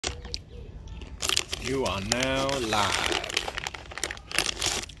You are now live.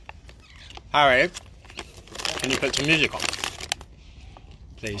 Harry, can you put some music on?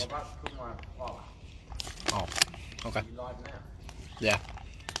 Please. Oh, okay. Are you live now? Yeah.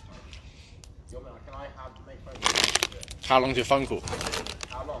 Can I make phone calls? How long's your phone call?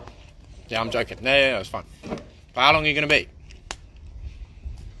 How long? Yeah, I'm joking. Yeah, it's fine. But how long are you going to be?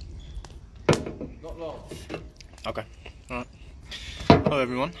 Not long. Okay. Alright. Hello,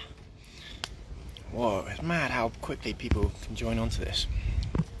 everyone. Whoa, it's mad how quickly people can join onto this.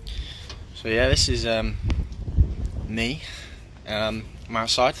 So yeah, this is me. I'm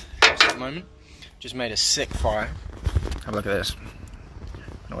outside at the moment. Just made a sick fire. Have a look at this.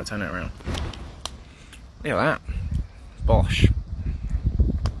 No, I'll turn it around. Look at that. Bosh.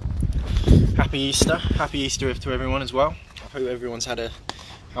 Happy Easter. Happy Easter to everyone as well. I hope everyone's had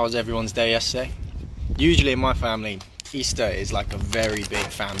how was everyone's day yesterday? Usually in my family, Easter is like a very big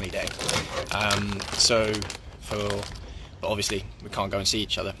family day. But obviously we can't go and see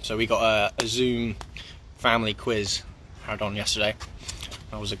each other. So we got a Zoom family quiz had on yesterday.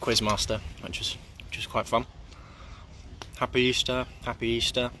 I was a quiz master, which was quite fun. Happy Easter, happy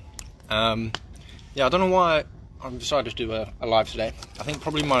Easter. Yeah, I don't know why I've decided to do a live today. I think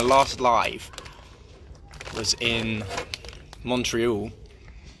probably my last live was in Montreal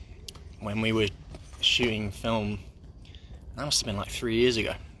when we were shooting film. That must have been like 3 years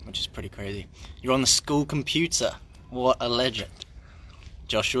ago, which is pretty crazy. You're on the school computer. What a legend.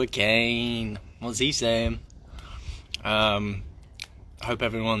 Joshua Kane. What's he saying? I hope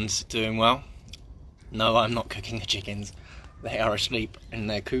everyone's doing well. No, I'm not cooking the chickens. They are asleep in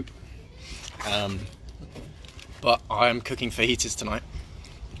their coop. But I am cooking fajitas tonight,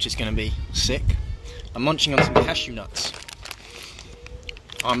 which is going to be sick. I'm munching on some cashew nuts.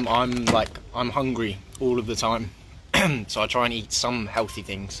 I'm hungry all of the time, so I try and eat some healthy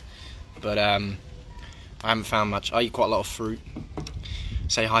things. But I haven't found much. I eat quite a lot of fruit.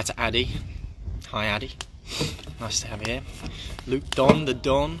 Say hi to Addy. Hi, Addy. Nice to have you here. Luke Don, the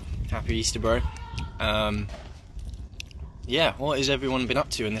Don. Happy Easter, bro. Yeah, what has everyone been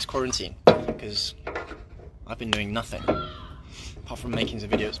up to in this quarantine? Because I've been doing nothing apart from making some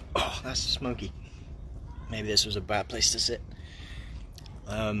videos. Oh, that's smoky. Maybe this was a bad place to sit.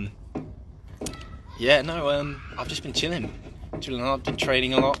 Yeah, no, I've just been chilling a lot. I've been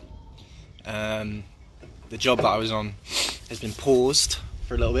training a lot. The job that I was on has been paused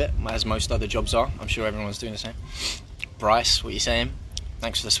for a little bit, as most other jobs are. I'm sure everyone's doing the same. Bryce, what are you saying?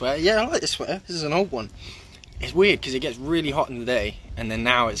 Thanks for the sweater. Yeah, I like this sweater. This is an old one. It's weird because it gets really hot in the day, and then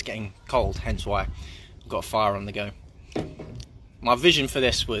now it's getting cold, hence why I've got a fire on the go. My vision for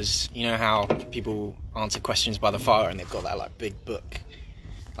this was, you know how people answer questions by the fire and they've got that like big book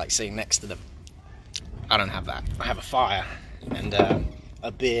like sitting next to them. I don't have that. I have a fire and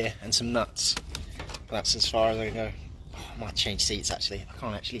a beer and some nuts. That's as far as I go. Oh, I might change seats actually. I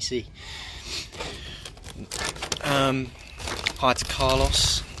can't actually see. Hi to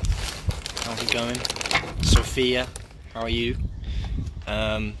Carlos. How's it going? Sophia, how are you?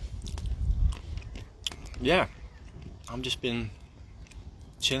 Yeah, I've just been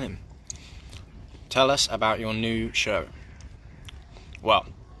chilling. Tell us about your new show. Well,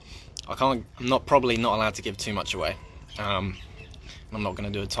 I'm probably not allowed to give too much away. I'm not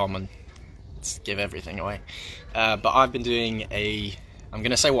going to do a Tom and give everything away. But I've been doing I'm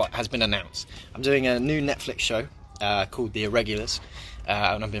going to say what has been announced. I'm doing a new Netflix show called The Irregulars,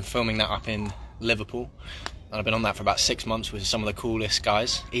 and I've been filming that up in Liverpool. And I've been on that for about 6 months with some of the coolest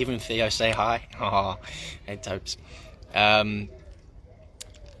guys. Even Theo, say hi. Haha, hey Topes.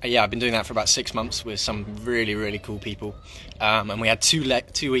 Yeah, I've been doing that for about 6 months with some really, really cool people. And we had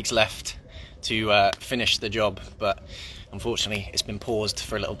 2 weeks left to finish the job, but unfortunately it's been paused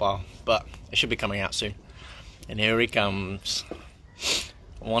for a little while. But it should be coming out soon. And here he comes.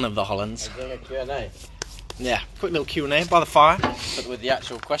 One of the Hollands. I'm doing a Q&A. Yeah, quick little Q&A by the fire. But with the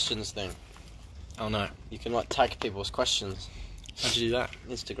actual questions thing. Oh no. You can like tag people's questions. How'd you do that?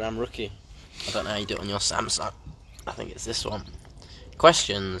 Instagram rookie. I don't know how you do it on your Samsung. I think it's this one.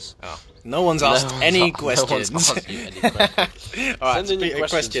 Questions. Oh. No one's asked any questions. No one's asked you any questions. Alright, Send in your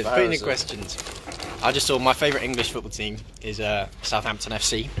questions. Put in your questions. I just saw my favourite English football team is Southampton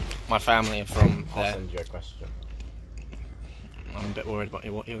FC. My family are from there. I'll send you a question. I'm a bit worried about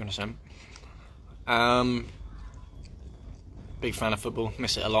what you're going to send. Big fan of football.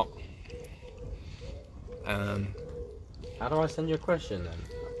 Miss it a lot. How do I send you a question then?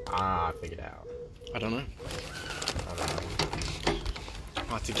 I figured it out. I don't know.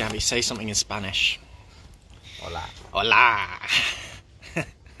 Right to Gabby, say something in Spanish. Hola. Hola.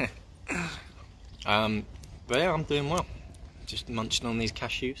 But yeah, I'm doing well. Just munching on these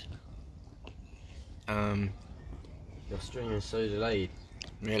cashews. Your stream is so delayed.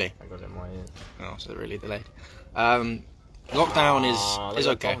 Really? I got it in my ear. Oh, so really delayed. Lockdown is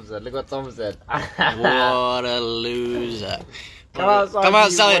okay. Look what Tom said. What a loser. Come outside, Come you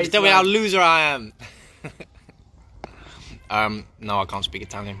outside to tell me how wasteland. loser I am. No, I can't speak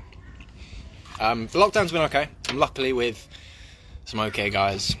Italian. The lockdown's been okay. And luckily with some okay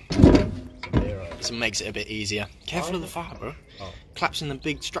guys, it makes it a bit easier. Careful of the fire, bro. Oh. Collapsing the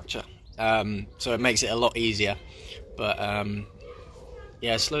big structure. So it makes it a lot easier. But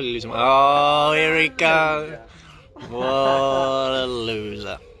yeah, slowly losing my... Oh, here he goes. What a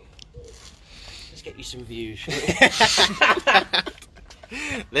loser. Let's get you some views.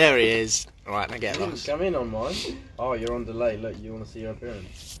 There he is. Right, now get lost. Come in on mine. Oh, you're on delay. Look, you want to see your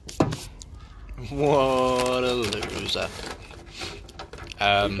appearance. What a loser.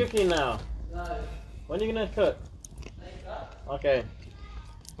 Are you cooking now? No. When are you going to cook? Okay.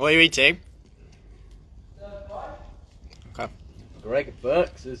 What are you eating? Okay, Greg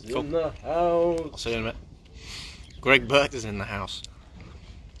Burks is Cool. in the I'll house. see you in a minute. Greg Burke is in the house.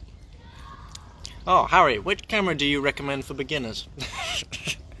 Oh, Harry, which camera do you recommend for beginners?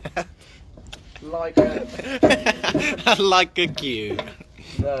 Like a... Like a cue.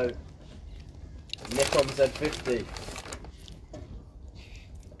 No. Nikon Z50.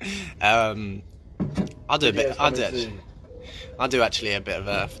 I'll do a bit. Videos coming soon. I do actually a bit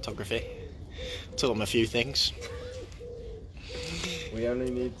of photography. Taught him a few things. We only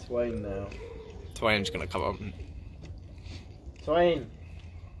need Twain now. Twain's gonna come on. Twain!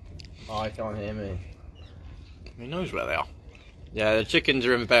 Oh, I can't hear me. He knows where they are. Yeah, the chickens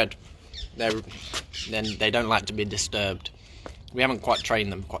are in bed. They don't like to be disturbed. We haven't quite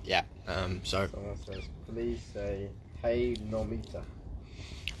trained them quite yet. So Someone says, please say, hey, Normita.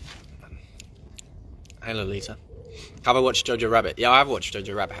 hey Lolita. Have I watched Jojo Rabbit? Yeah, I've watched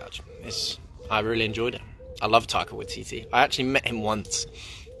Jojo Rabbit Hatch. I really enjoyed it. I love Taika Waititi. I actually met him once.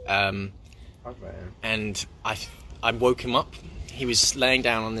 I've met him. And I woke him up. He was laying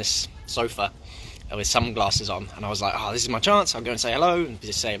down on this sofa with sunglasses on, and I was like, oh, this is my chance. I'll go and say hello and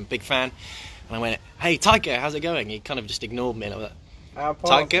just say I'm a big fan. And I went, hey Taika, how's it going? He kind of just ignored me, and I was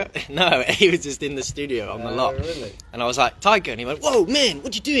like, Taika? No, he was just in the studio on the lot. Really? And I was like, Taika, and he went, whoa man,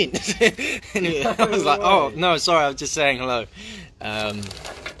 what you doing? And I was like, oh no, sorry, I was just saying hello.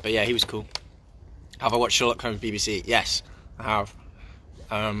 But yeah, he was cool. Have I watched Sherlock Holmes BBC? Yes, I have.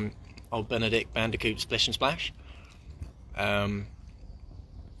 Old Benedict Bandicoot Splish and Splash.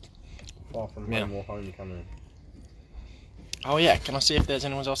 Far from Yeah. home or homecoming. Oh yeah, can I see if there's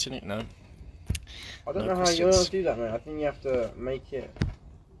anyone else in it? No. I don't No know how you're questions. going to do that, mate. I think you have to make it...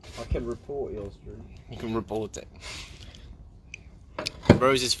 I can report your stream. You can report it.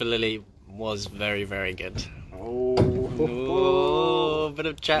 Roses for Lily was very, very good. Oh. Oh, bit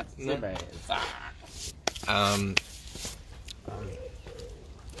of chat. No. Don't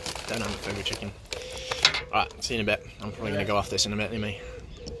have a favourite chicken. Alright, see you in a bit. I'm probably going to go off this in a minute, me.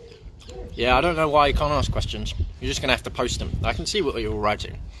 Yeah, I don't know why you can't ask questions. You're just going to have to post them. I can see what you're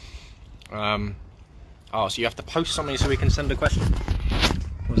writing. Oh, so you have to post something so we can send a question?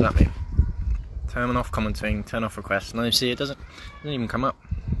 What does that mean? Turn off commenting, turn off requests. No, you see, it doesn't even come up.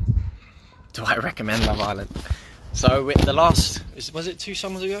 Do I recommend Love Island? So, with the last... Was it 2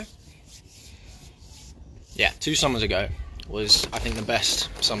 summers ago? Yeah, 2 summers ago was, I think, the best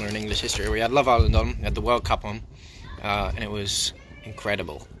summer in English history. We had Love Island on, we had the World Cup on, and it was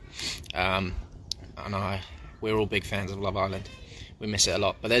incredible. And we're all big fans of Love Island. We miss it a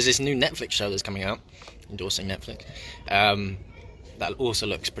lot. But there's this new Netflix show that's coming out, endorsing Netflix, that also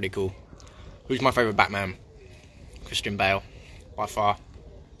looks pretty cool. Who's my favourite Batman? Christian Bale, by far.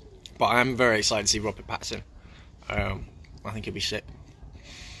 But I'm very excited to see Robert Pattinson. I think he'll be sick.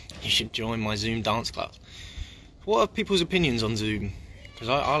 You should join my Zoom dance class. What are people's opinions on Zoom? Because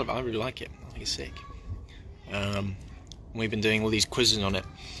I really like it. I think it's sick. We've been doing all these quizzes on it.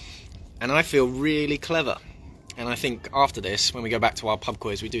 And I feel really clever. And I think after this, when we go back to our pub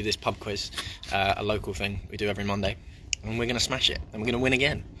quiz, we do this pub quiz, a local thing we do every Monday. And we're going to smash it. And we're going to win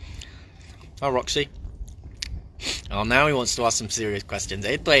again. Oh, Roxy. Oh, now he wants to ask some serious questions.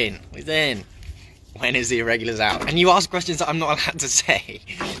 Hey, Dwayne, he's in. When is the Irregulars out? And you ask questions that I'm not allowed to say.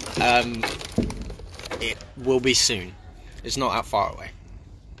 It will be soon. It's not that far away.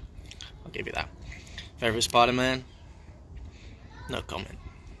 I'll give you that. Favourite Spider-Man? No comment.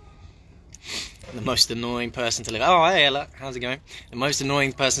 The most annoying person to live... Oh, hey, Ella. How's it going? The most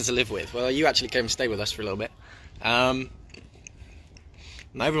annoying person to live with? Well, you actually came and stayed with us for a little bit.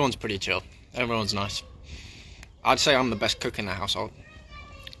 Everyone's pretty chill. Everyone's nice. I'd say I'm the best cook in the household.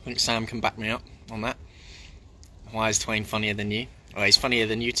 I think Sam can back me up on that. Why is Twain funnier than you? Oh, he's funnier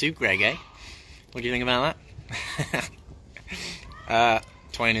than you too, Greg, eh? What do you think about that?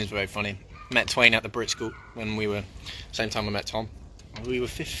 Twain is very funny. Met Twain at the Brit School when we were, same time I met Tom. We were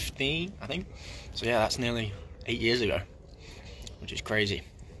 15, I think. So yeah, that's nearly 8 years ago, which is crazy.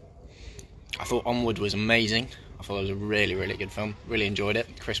 I thought Onward was amazing. I thought it was a really, really good film. Really enjoyed it.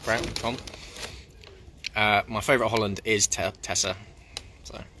 Chris Pratt, Tom. My favourite Holland is Tessa.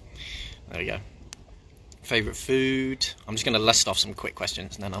 So, there we go. Favourite food? I'm just going to list off some quick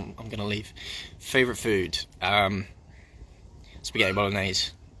questions and then I'm going to leave. Favourite food? Spaghetti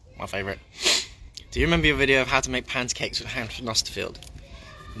bolognese. My favourite. Do you remember your video of how to make pancakes with ham from Osterfield?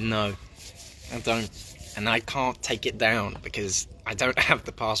 No, I don't. And I can't take it down because I don't have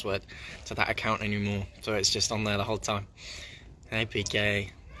the password to that account anymore. So it's just on there the whole time. Hey PK.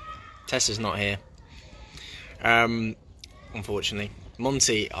 Tessa's not here. Unfortunately.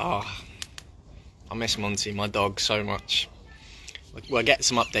 Monty, I miss Monty, my dog, so much. We'll get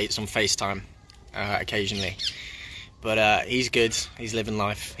some updates on FaceTime occasionally. But he's good, he's living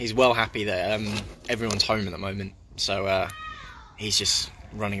life. He's well happy that everyone's home at the moment. So he's just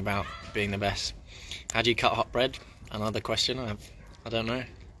running about, being the best. How do you cut hot bread? Another question I don't know.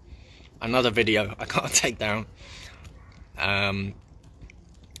 Another video I can't take down. Well,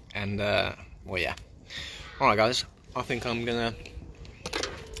 yeah. Alright guys, I think I'm gonna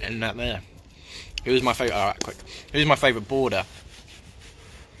end that there. Who's my favourite, alright quick. Who's my favourite boarder?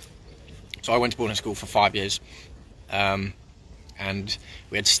 So I went to boarding school for 5 years. And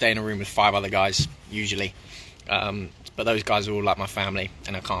we had to stay in a room with 5 other guys, usually. But those guys are all like my family,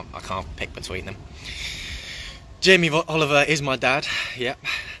 and I can't pick between them. Jamie Oliver is my dad. Yep.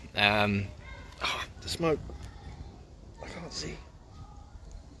 The smoke. I can't see.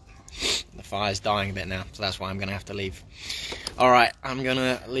 The fire's dying a bit now, so that's why I'm gonna have to leave. All right, I'm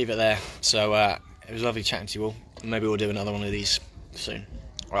gonna leave it there. So it was lovely chatting to you all. Maybe we'll do another one of these soon.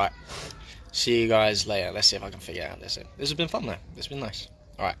 All right. See you guys later. Let's see if I can figure it out this. This has been fun though. It's been nice.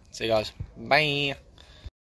 All right. See you guys. Bye.